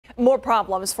More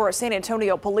problems for a San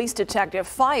Antonio police detective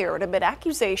fired amid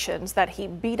accusations that he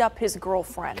beat up his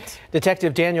girlfriend.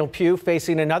 Detective Daniel Pugh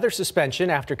facing another suspension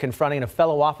after confronting a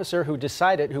fellow officer who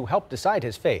helped decide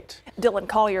his fate. Dylan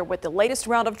Collier with the latest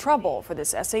round of trouble for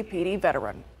this SAPD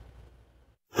veteran.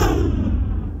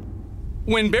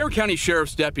 When Bexar County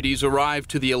Sheriff's deputies arrived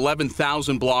to the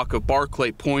 11,000 block of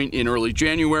Barclay Point in early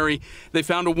January, they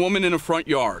found a woman in a front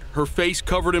yard, her face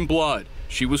covered in blood.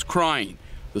 She was crying.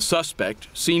 The suspect,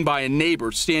 seen by a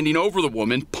neighbor standing over the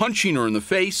woman, punching her in the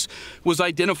face, was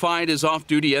identified as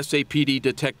off-duty SAPD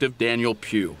Detective Daniel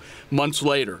Pugh. Months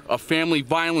later, a family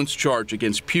violence charge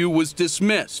against Pugh was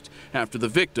dismissed after the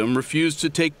victim refused to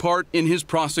take part in his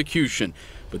prosecution.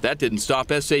 But that didn't stop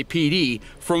SAPD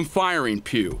from firing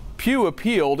Pugh. Pugh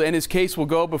appealed, and his case will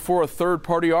go before a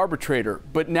third-party arbitrator.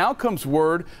 But now comes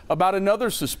word about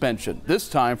another suspension, this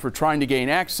time for trying to gain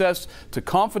access to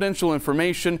confidential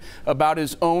information about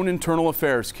his own internal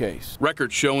affairs case.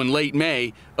 Records show in late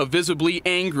May, a visibly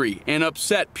angry and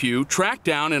upset Pugh tracked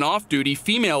down an off-duty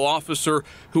female officer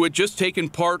who had just taken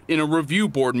part in a review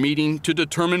board meeting to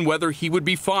determine whether he would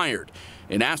be fired,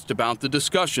 and asked about the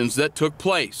discussions that took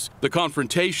place. The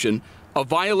confrontation, a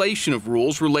violation of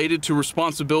rules related to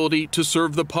responsibility to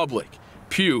serve the public.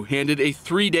 Pugh handed a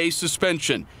 3-day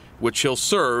suspension, which he'll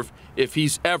serve if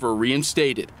he's ever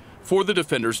reinstated. For the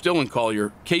Defenders, Dylan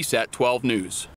Collier, KSAT 12 News.